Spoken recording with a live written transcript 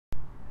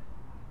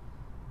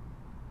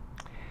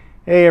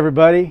Hey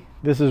everybody,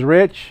 this is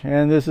Rich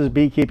and this is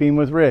Beekeeping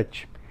with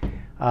Rich.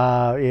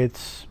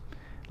 It's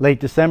late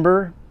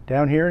December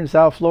down here in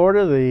South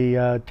Florida.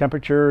 The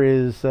temperature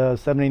is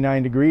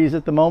 79 degrees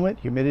at the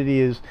moment. Humidity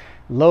is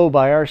low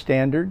by our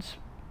standards,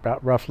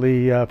 about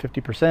roughly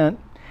 50%.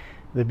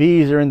 The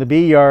bees are in the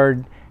bee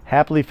yard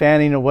happily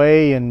fanning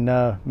away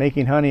and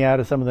making honey out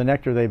of some of the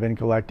nectar they've been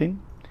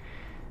collecting.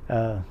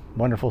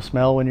 Wonderful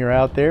smell when you're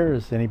out there,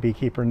 as any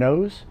beekeeper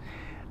knows.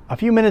 A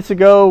few minutes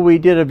ago, we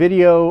did a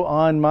video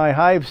on my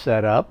hive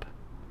setup.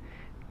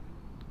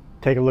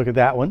 Take a look at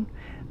that one.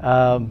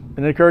 And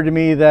it occurred to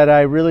me that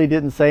I really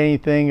didn't say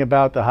anything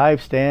about the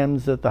hive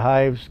stands that the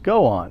hives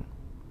go on.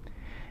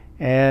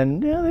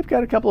 And they've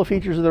got a couple of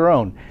features of their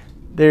own.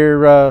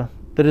 The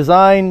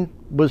design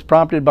was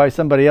prompted by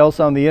somebody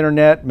else on the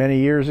internet many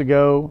years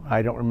ago.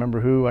 I don't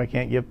remember who, I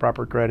can't give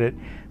proper credit,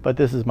 but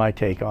this is my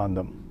take on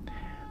them.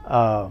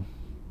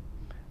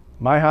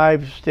 My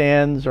hive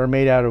stands are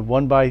made out of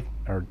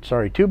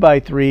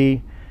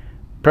 2x3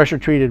 pressure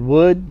treated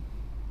wood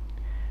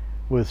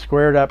with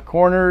squared up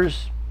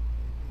corners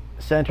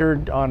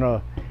centered on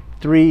a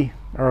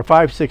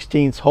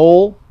 5/16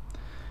 hole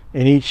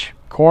in each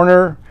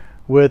corner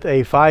with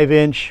a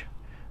 5-inch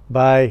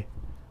by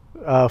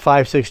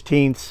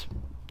 5/16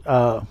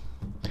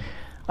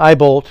 eye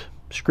bolt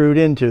screwed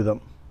into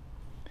them.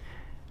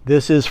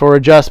 This is for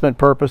adjustment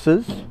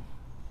purposes.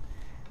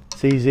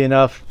 It's easy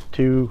enough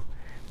to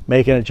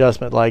make an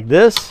adjustment like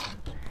this.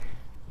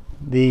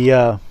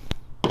 The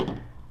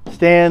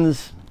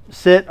stands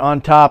sit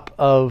on top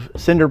of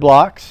cinder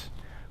blocks,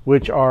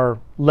 which are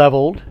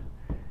leveled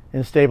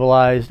and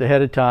stabilized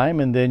ahead of time,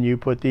 and then you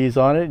put these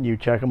on it and you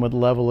check them with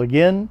level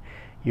again.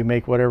 You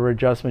make whatever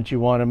adjustments you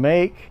want to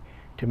make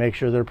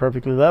sure they're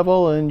perfectly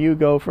level, and you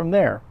go from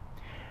there.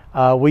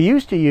 We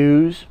used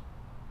to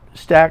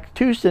stack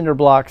 2 cinder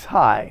blocks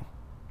high.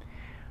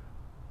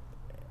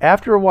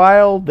 After a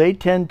while, they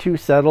tend to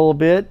settle a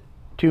bit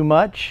too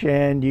much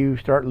and you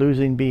start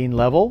losing being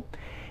level,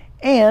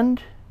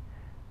 and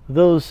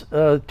those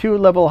 2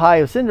 level high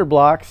of cinder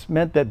blocks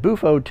meant that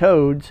bufo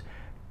toads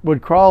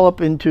would crawl up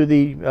into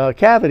the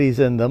cavities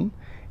in them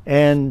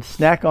and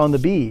snack on the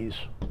bees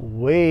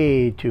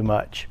way too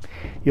much.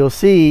 You'll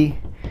see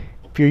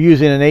if you're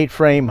using an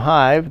 8-frame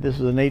hive, this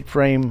is an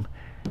 8-frame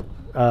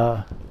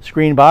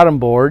screen bottom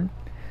board.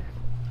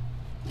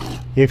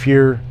 If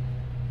your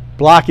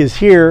block is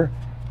here,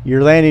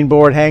 your landing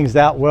board hangs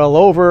out well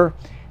over,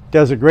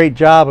 does a great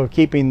job of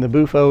keeping the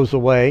bufos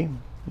away,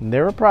 and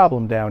they're a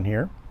problem down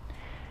here.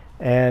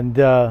 And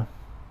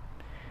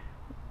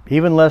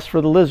even less for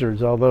the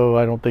lizards, although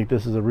I don't think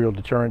this is a real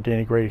deterrent to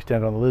any great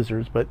extent on the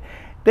lizards, but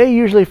they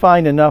usually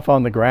find enough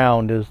on the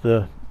ground as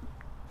the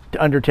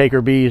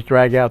undertaker bees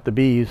drag out the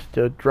bees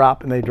to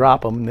drop, and they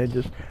drop them and they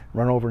just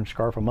run over and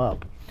scarf them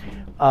up.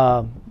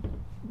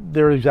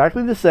 They're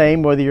exactly the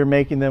same whether you're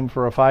making them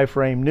for a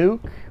 5-frame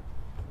nuke,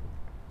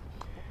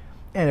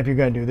 and if you're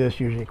going to do this,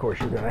 usually of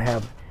course you're going to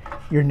have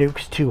your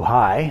nukes too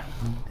high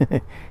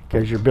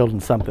because you're building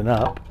something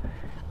up.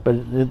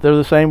 But they're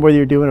the same whether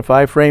you're doing a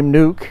 5-frame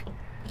nuke,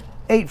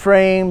 8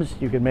 frames,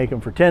 you can make them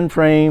for 10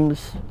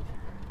 frames,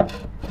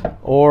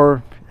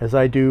 or as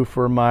I do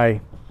for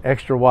my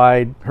extra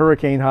wide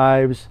hurricane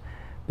hives,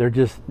 they're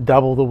just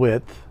double the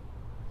width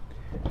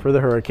for the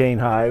hurricane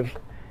hive.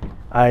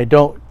 I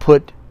don't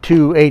put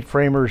 2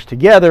 8-framers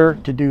together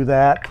to do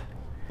that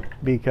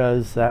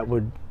because that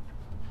would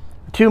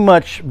too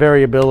much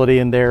variability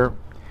in there.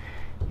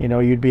 You know,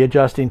 you'd be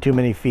adjusting too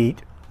many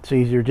feet. It's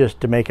easier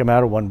just to make them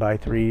out of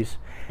 1x3s.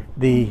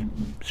 The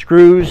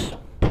screws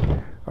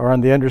are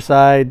on the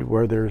underside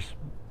where they're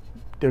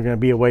going to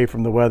be away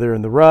from the weather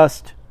and the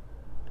rust.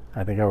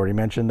 I think I already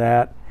mentioned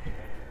that.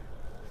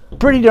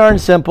 Pretty darn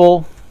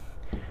simple.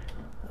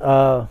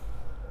 I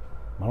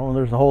don't know,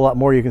 there's a whole lot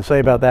more you can say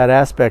about that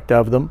aspect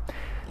of them.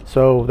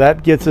 So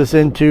that gets us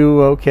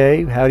into,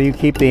 okay, how do you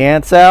keep the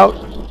ants out?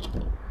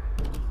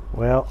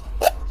 Well,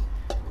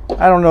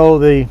 I don't know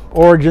the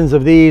origins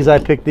of these. I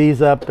picked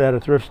these up at a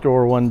thrift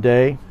store one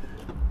day,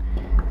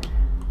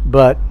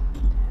 but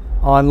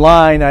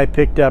online I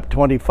picked up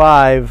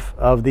 25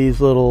 of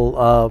these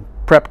little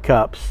prep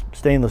cups,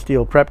 stainless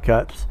steel prep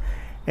cups,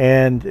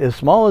 and as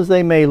small as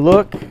they may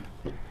look,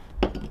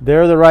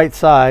 they're the right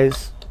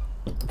size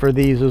for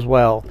these as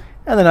well.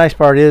 And the nice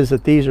part is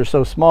that these are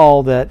so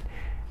small that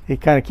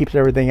it kind of keeps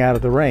everything out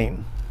of the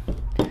rain.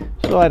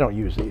 So I don't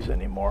use these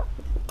anymore,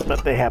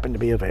 but they happen to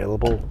be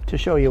available to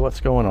show you what's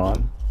going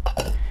on.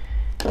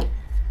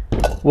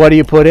 What do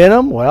you put in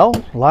them? Well,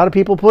 a lot of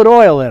people put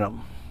oil in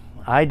them.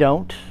 I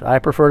don't. I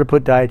prefer to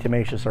put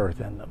diatomaceous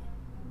earth in them.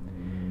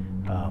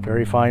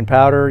 Very fine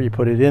powder, you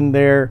put it in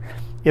there.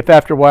 If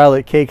after a while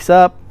it cakes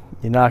up,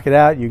 you knock it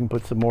out, you can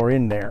put some more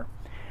in there.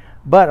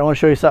 But I want to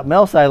show you something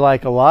else I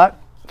like a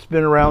lot. It's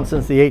been around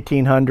since the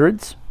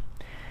 1800s,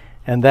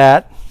 and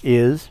that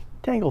is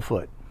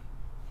tanglefoot.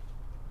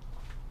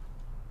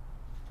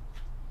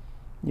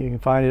 You can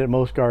find it at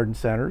most garden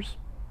centers.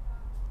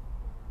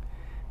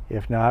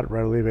 If not,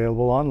 readily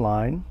available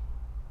online.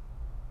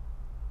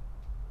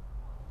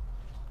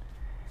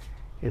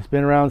 It's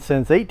been around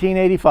since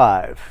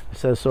 1885. It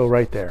says so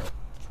right there.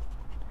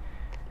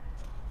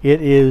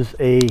 It is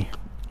a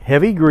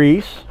heavy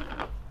grease.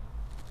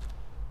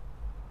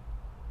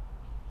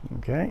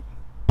 Okay.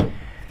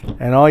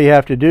 And all you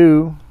have to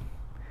do,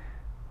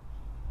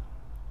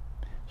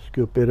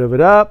 scoop a bit of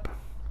it up,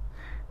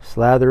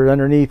 slather it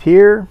underneath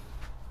here.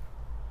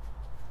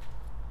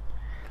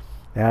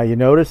 Now you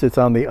notice it's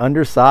on the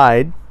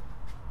underside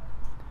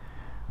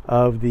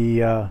of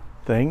the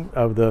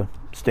of the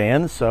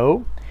stand,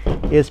 so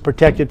it's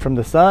protected from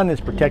the sun,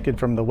 it's protected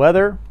from the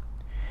weather.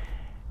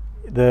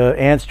 The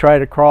ants try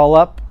to crawl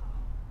up,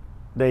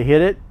 they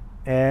hit it,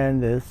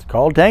 and it's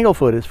called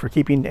tanglefoot. It's for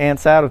keeping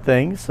ants out of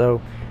things.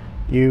 So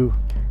you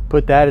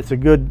put that, it's a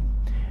good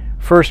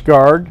first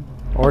guard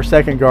or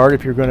second guard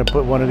if you're going to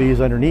put one of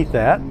these underneath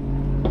that.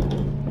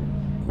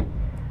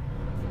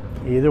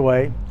 Either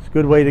way, it's a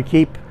good way to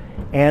keep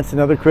ants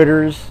and other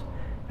critters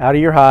out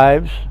of your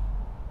hives.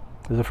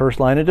 Is the first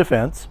line of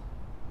defense.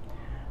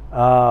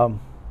 A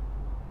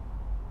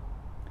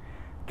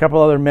couple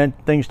other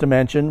things to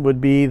mention would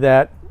be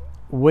that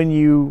when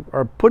you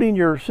are putting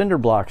your cinder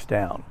blocks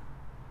down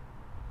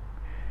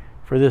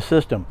for this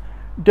system,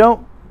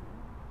 don't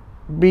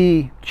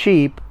be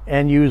cheap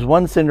and use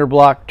one cinder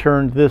block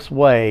turned this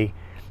way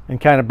and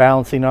kind of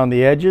balancing on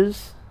the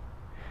edges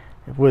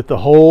with the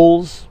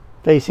holes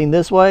facing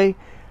this way.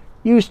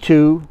 Use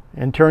two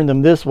and turn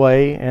them this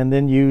way, and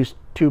then use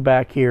two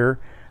back here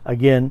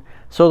again,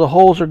 so the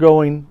holes are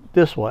going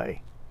this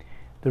way.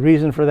 The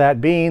reason for that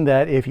being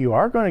that if you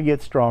are going to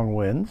get strong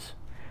winds,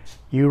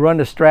 you run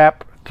a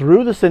strap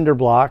through the cinder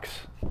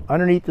blocks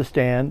underneath the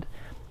stand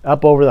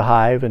up over the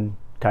hive and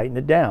tighten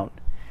it down.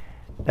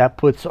 That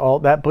puts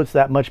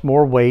that much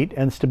more weight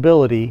and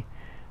stability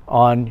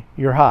on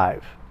your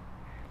hive.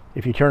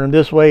 If you turn them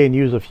this way and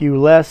use a few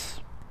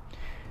less,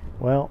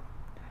 well,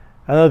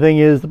 another thing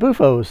is the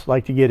bufos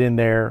like to get in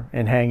there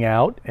and hang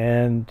out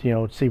and, you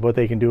know, see what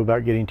they can do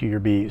about getting to your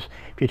bees.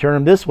 If you turn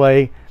them this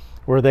way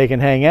where they can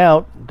hang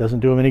out, it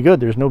doesn't do them any good.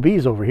 There's no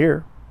bees over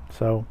here.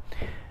 So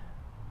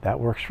that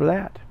works for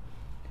that.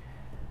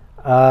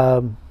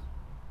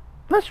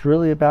 That's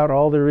really about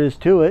all there is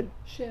to it.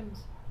 Shims.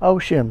 Oh,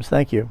 shims,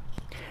 thank you.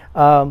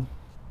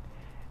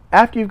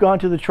 After you've gone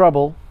to the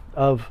trouble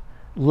of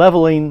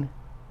leveling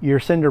your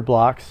cinder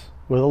blocks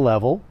with a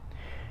level,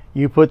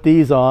 you put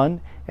these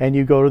on and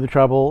you go to the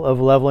trouble of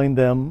leveling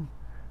them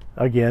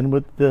again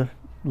with the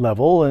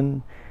level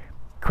and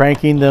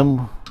cranking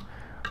them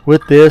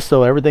with this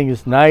so everything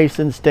is nice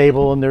and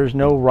stable and there's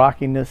no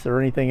rockiness or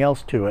anything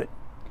else to it.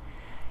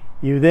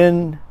 You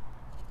then,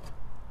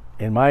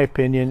 in my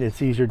opinion,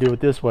 it's easier to do it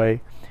this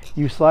way,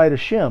 you slide a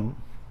shim.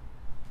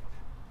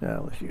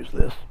 Now let's use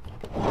this.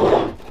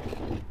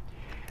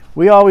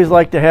 We always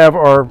like to have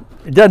our,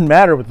 it doesn't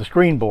matter with the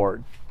screen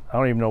board. I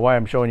don't even know why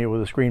I'm showing you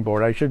with a screen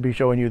board. I should be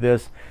showing you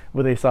this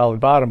with a solid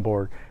bottom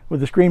board. With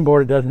the screen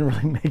board, it doesn't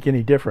really make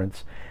any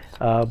difference.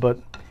 But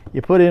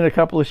you put in a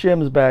couple of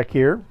shims back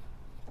here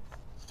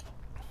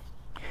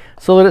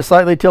so that it's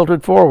slightly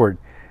tilted forward.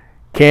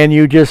 Can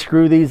you just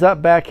screw these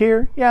up back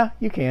here? Yeah,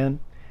 you can.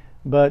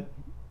 But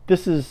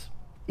this is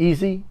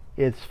easy,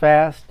 it's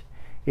fast,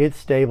 it's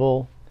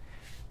stable,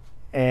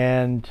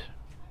 and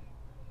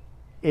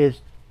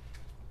it's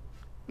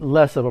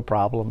less of a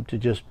problem to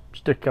just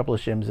stick a couple of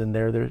shims in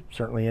there. They're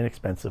certainly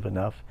inexpensive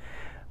enough.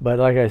 But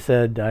like I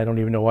said, I don't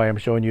even know why I'm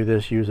showing you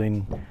this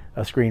using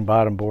a screen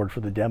bottom board for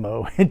the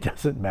demo. It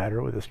doesn't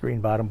matter with a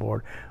screen bottom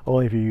board,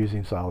 only if you're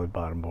using solid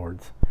bottom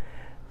boards.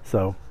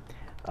 So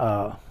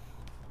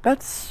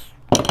that's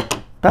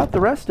about the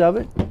rest of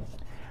it.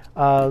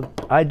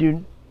 I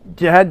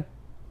had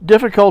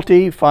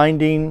difficulty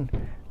finding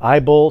eye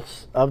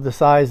bolts of the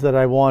size that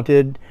I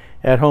wanted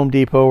at Home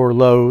Depot or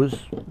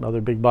Lowe's,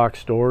 other big box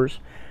stores.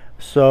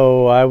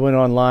 So I went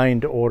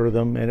online to order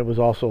them, and it was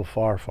also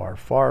far, far,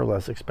 far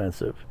less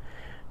expensive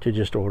to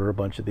just order a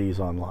bunch of these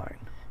online.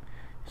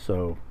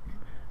 So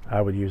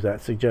I would use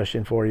that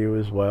suggestion for you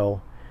as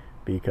well,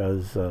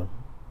 because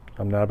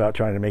I'm not about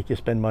trying to make you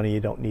spend money you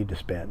don't need to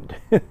spend.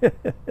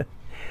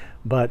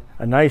 But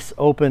a nice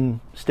open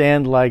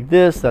stand like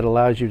this that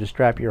allows you to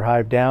strap your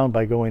hive down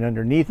by going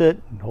underneath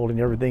it and holding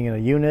everything in a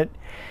unit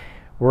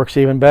works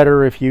even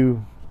better if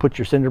you put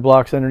your cinder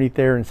blocks underneath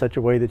there in such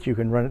a way that you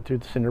can run it through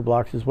the cinder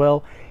blocks as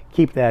well.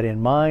 Keep that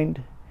in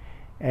mind,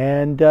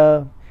 and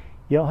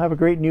you'll have a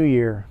great new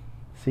year.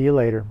 See you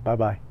later.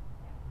 Bye-bye.